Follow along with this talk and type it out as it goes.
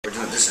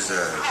this is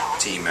a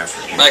team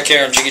effort. Back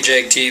here on Jiggy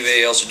Jag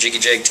TV, also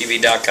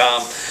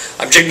JiggyJagTV.com.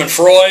 I'm Jigman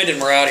Freud, and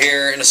we're out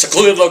here in a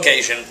secluded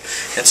location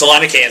in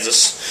Salina,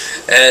 Kansas.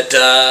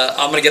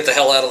 I'm going to get the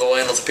hell out of the way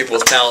and let the people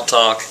with talent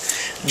talk.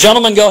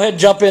 Gentlemen, go ahead,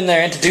 jump in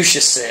there, introduce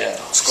yourselves.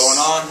 What's going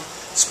on?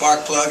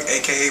 Sparkplug,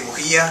 aka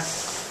Bujia.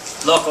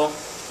 Loco.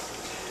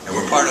 And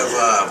we're part of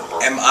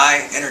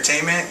MI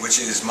Entertainment, which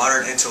is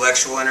Modern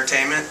Intellectual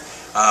Entertainment.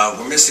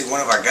 We're missing one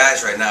of our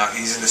guys right now.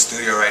 He's in the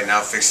studio right now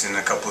fixing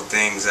a couple of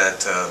things,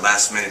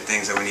 last minute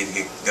things that we need to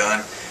get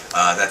done.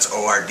 That's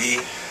ORD.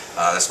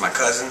 That's my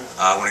cousin.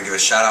 I want to give a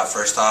shout out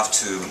first off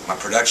to my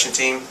production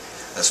team.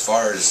 As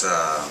far as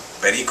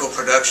Perico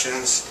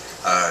Productions,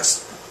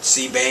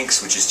 C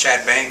Banks, which is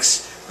Chad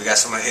Banks. We got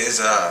some of his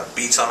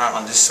beats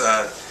on this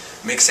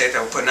mixtape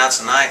that we're putting out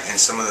tonight, and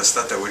some of the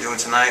stuff that we're doing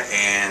tonight,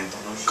 and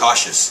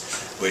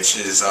Cautious, which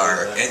is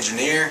our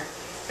engineer,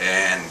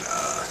 and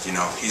you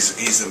know,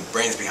 he's the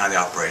brains behind the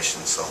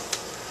operation. So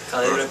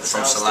Calibre,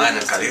 from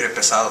Salina, Calibre,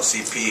 Pesado,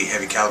 CP,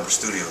 Heavy Caliber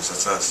Studios.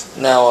 That's us.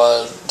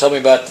 Now, tell me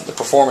about the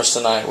performance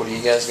tonight. What are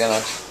you guys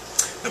gonna?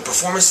 The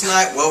performance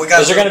tonight. Well, we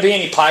got. Is there gonna be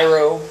any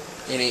pyro?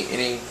 Any?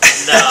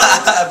 No,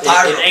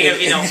 it ain't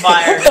gonna be no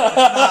fire.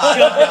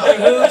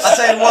 I'll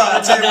tell you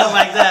what. Nothing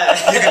like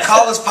that. You can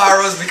call us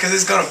pyros because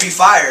it's gonna be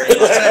fire. I'll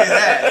tell you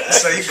that.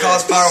 So you can call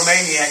us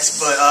pyromaniacs.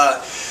 But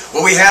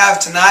what we have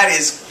tonight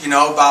is, you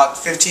know, about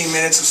 15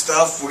 minutes of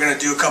stuff. We're gonna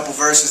do a couple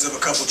verses of a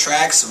couple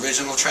tracks,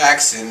 original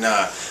tracks, and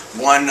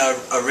one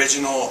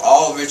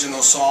all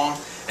original song,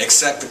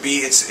 except the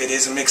beat. It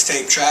is a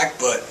mixtape track,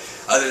 but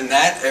other than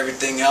that,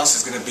 everything else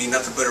is gonna be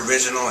nothing but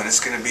original, and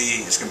it's gonna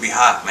be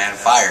hot, man,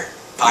 fire.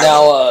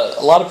 Now,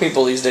 a lot of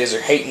people these days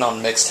are hating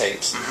on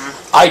mixtapes.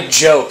 I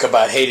joke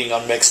about hating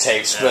on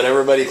mixtapes, but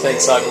everybody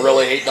thinks I'm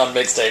really hating on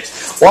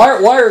mixtapes. Why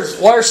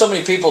are so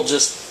many people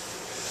just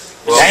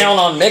down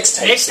on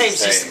mixtapes?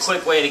 Mixtape's just a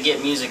quick way to get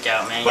music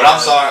out, man. But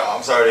I'm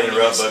sorry to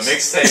interrupt, but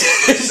mixtapes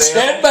for sale.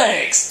 Chad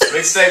Banks.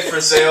 Mixtape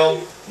for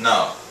sale?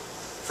 No.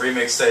 Free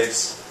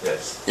mixtapes?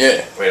 Yes.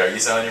 Yeah. Wait, are you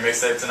selling your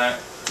mixtape tonight?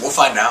 We'll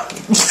find out. You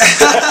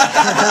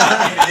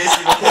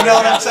know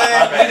what I'm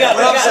saying?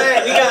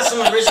 We got some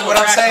original. What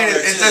I'm saying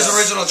is, there's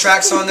original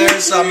tracks on there,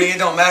 so I mean, it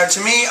don't matter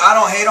to me. I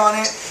don't hate on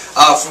it.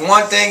 For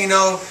one thing, you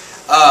know,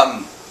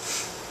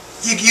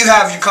 you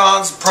have your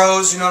cons,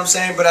 pros. You know what I'm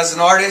saying? But as an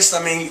artist,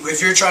 I mean,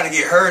 if you're trying to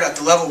get heard at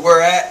the level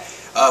we're at,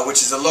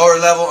 which is a lower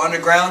level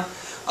underground,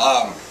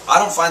 I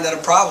don't find that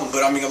a problem.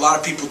 But I mean, a lot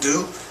of people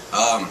do.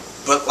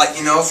 But like,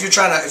 you know, if you're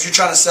trying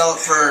to sell it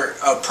for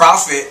a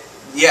profit,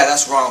 yeah,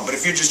 that's wrong. But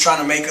if you're just trying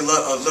to make a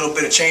little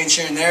bit of change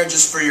here and there,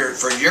 just for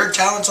your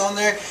talents on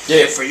there,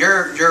 yeah, for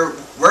your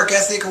work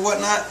ethic or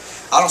whatnot,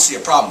 I don't see a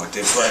problem with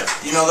it. But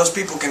you know, those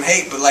people can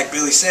hate, but like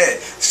Billy said,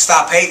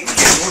 stop hating and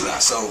get moolah.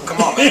 So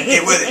come on, man,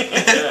 get with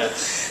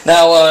it.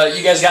 Now,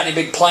 you guys got any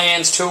big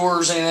plans,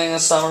 tours, anything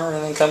this summer,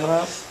 anything coming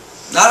up?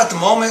 Not at the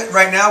moment.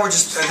 Right now, we're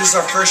just this is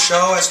our first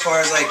show as far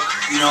as, like,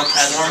 you know,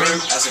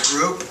 performing as a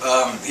group.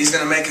 He's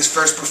gonna make his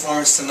first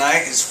performance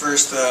tonight, his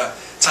first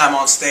time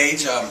on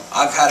stage.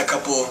 I've had a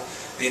couple,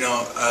 you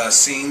know,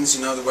 scenes,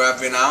 you know, where I've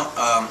been out.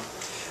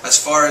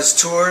 As far as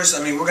tours,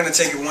 I mean, we're gonna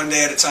take it one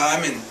day at a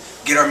time and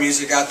get our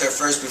music out there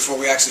first before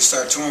we actually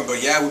start touring.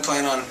 But yeah, we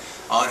plan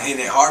on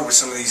hitting it hard with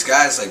some of these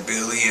guys like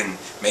Billy and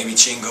maybe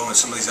Chingo and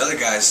some of these other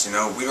guys. You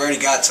know, we already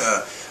got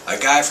a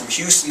guy from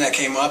Houston that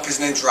came up. His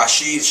name's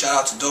Rashid.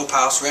 Shout out to Dope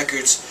House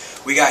Records.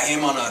 We got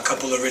him on a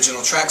couple of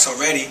original tracks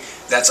already.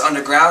 That's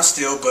underground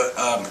still, but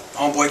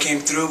homeboy came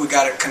through. We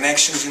got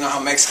connections. You know how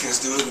Mexicans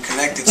do it. We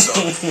connected, so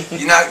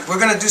we're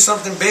gonna do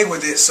something big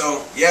with it.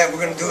 So yeah, we're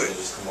gonna do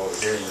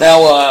it.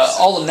 Now,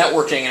 all the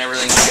networking and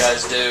everything you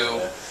guys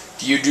do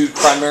you do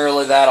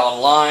primarily that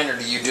online, or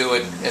do you do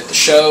it at the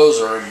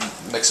shows, or a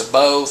mix of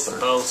both? Or?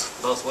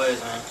 Both ways,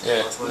 man.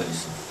 Yeah. Both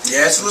ways.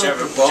 Yeah, it's a little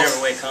bit of both.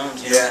 Whichever way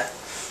comes. Yeah.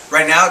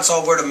 Right now, it's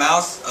all word of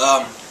mouth.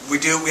 We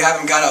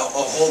haven't got a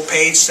whole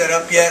page set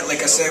up yet.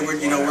 Like I said, we're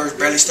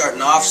barely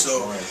starting off.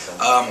 So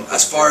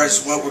as far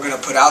as what we're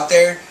gonna put out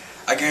there,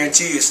 I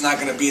guarantee you, it's not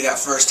gonna be that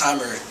first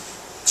timer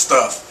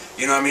stuff.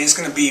 You know what I mean? It's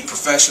gonna be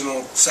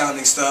professional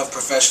sounding stuff,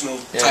 professional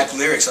type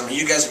lyrics. I mean,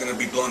 you guys are gonna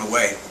be blown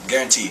away,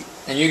 guaranteed.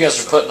 And you guys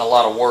are putting a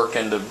lot of work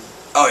into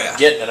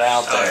getting it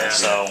out there.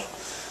 So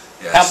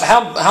yes.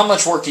 How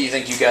much work do you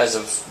think you guys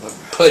have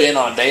put in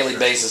on a daily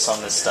basis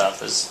on this stuff?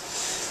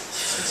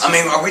 I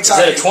mean, are we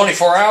talking? Is it a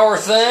 24-hour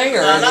thing,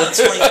 or no, not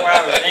a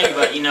 24-hour thing?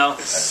 But you know,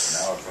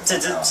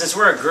 since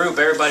we're a group,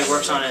 everybody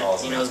works on it.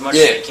 You know, as much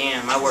as they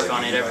can. I work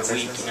on it every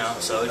week. You know,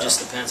 so it just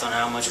depends on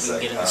how much we can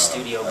get in the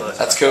studio. But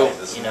that's cool.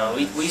 You know,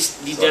 we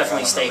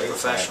definitely stay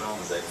professional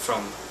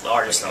from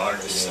artist to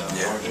artist. So,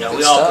 you know,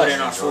 we good all stuff. put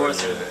in our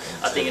fourth, and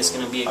I think it's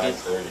going to be a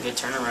good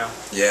turnaround.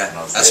 Yeah.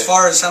 As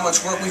far as how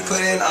much work we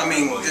put in, I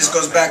mean, this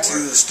goes back to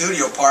the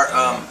studio part.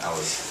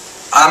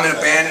 I'm in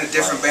a band, in a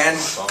different band,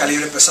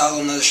 Calibre,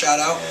 Pesado, another shout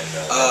out.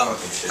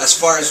 As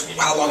far as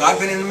how long I've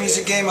been in the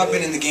music game, I've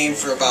been in the game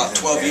for about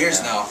 12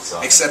 years now.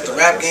 Except the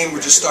rap game,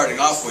 we're just starting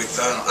off with.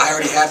 I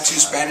already have 2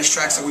 Spanish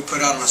tracks that we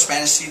put out on a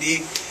Spanish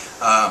CD.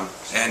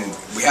 And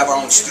we have our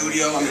own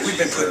studio. I mean, we've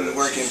been putting the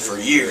work in for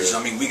years.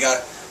 I mean, we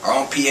got our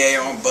own PA,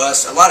 our own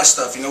bus, a lot of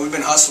stuff. You know, we've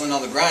been hustling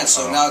on the grind,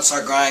 so now it's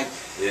our grind.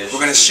 We're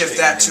going to shift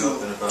that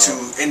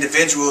to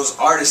individuals,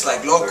 artists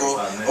like Loco,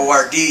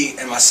 ORD,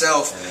 and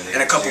myself,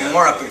 and a couple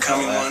more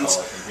up-and-coming ones.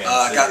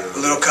 Got a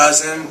little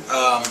cousin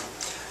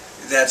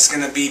that's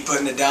going to be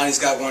putting it down. He's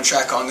got one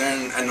track on there,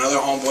 and another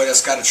homeboy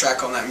that's got a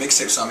track on that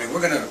mixtape. So, I mean,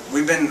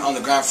 we've been on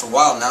the grind for a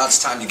while. Now it's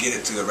time to get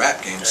it to the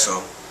rap game,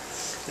 so...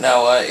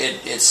 Now,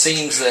 it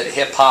seems that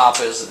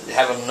hip-hop is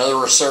having another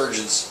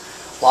resurgence.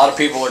 A lot of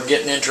people are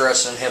getting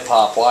interested in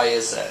hip-hop. Why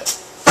is that?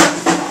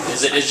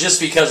 Is it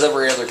just because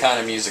every other kind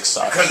of music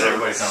sucks? Because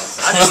everybody sounds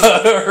the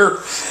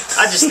same.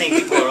 I just think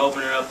people are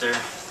opening up their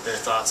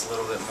thoughts a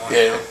little bit more.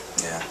 Yeah.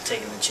 Yeah.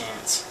 Taking the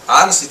chance.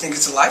 I honestly think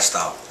it's a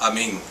lifestyle. I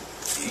mean,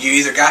 you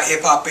either got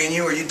hip-hop in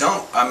you or you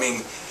don't. I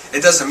mean,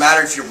 it doesn't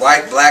matter if you're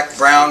white, black,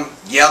 brown,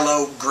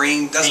 yellow,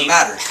 green, doesn't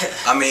matter.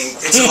 I mean,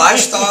 it's a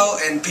lifestyle,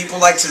 and people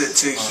like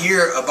to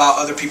hear about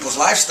other people's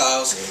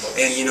lifestyles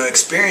and, you know,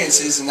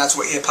 experiences, and that's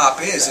what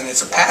hip-hop is, and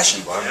it's a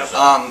passion.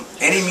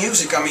 Any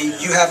music, I mean,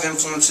 you have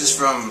influences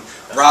from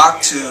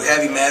rock to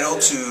heavy metal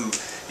to,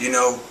 you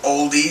know,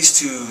 oldies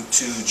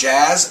to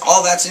jazz.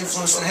 All that's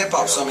influenced in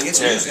hip-hop, so I mean, it's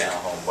music.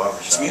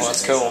 It's music. Well,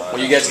 that's cool. Well,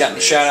 you guys got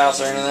any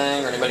shout-outs or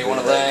anything, or anybody want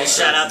to thank?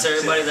 Shout out to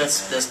everybody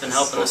that's been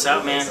helping us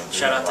out, man.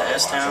 Shout out to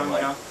S-Town,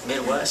 you know,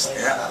 Midwest.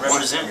 Yeah,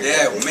 Represent.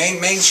 Yeah,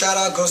 main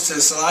shout-out goes to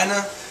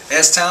Salina,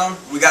 S-Town.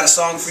 We got a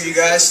song for you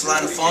guys,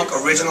 Salina Funk,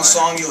 original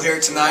song. You'll hear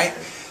it tonight.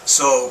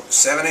 So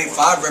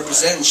 785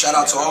 representing. Shout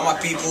out to all my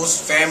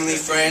peoples, family,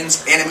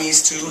 friends,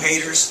 enemies too,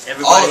 haters,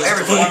 Everybody.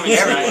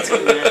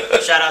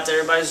 Shout out to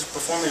everybody who's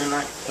performing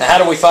tonight. Now, how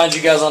do we find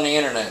you guys on the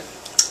internet?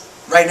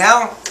 Right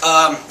now,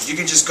 you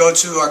can just go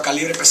to our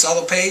Calibre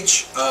Pesado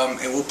page,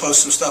 and we'll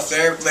post some stuff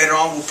there. Later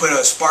on, we'll put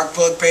a Spark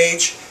Plug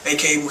page,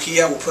 aka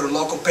Bujia. We'll put a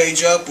local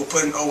page up. We'll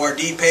put an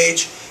ORD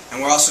page,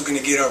 and we're also going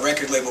to get our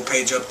record label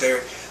page up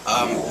there.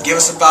 Give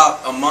us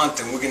about a month,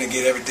 and we're going to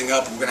get everything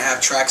up. We're going to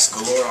have tracks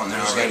galore on there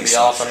already. It's going to be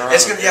off and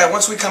running. Yeah,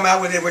 once we come out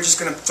with it, we're just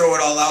going to throw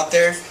it all out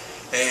there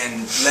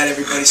and let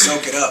everybody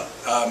soak it up.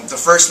 The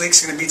first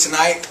leak's going to be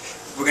tonight.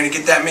 We're going to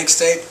get that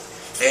mixtape.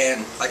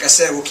 And like I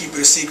said, we'll keep it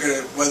a secret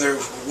of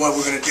what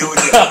we're going to do with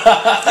it.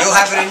 You'll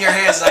have it in your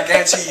hands, and I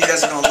guarantee you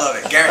guys are going to love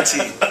it.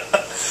 Guaranteed.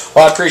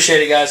 Well, I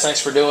appreciate it, guys.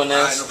 Thanks for doing this.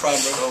 All right, no problem,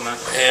 bro. Cool, man.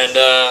 And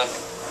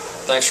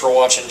thanks for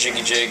watching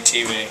Jiggy Jig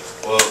TV.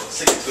 Well,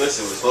 Sick and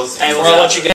Twisted was supposed to be... Hey, We're going to let you guys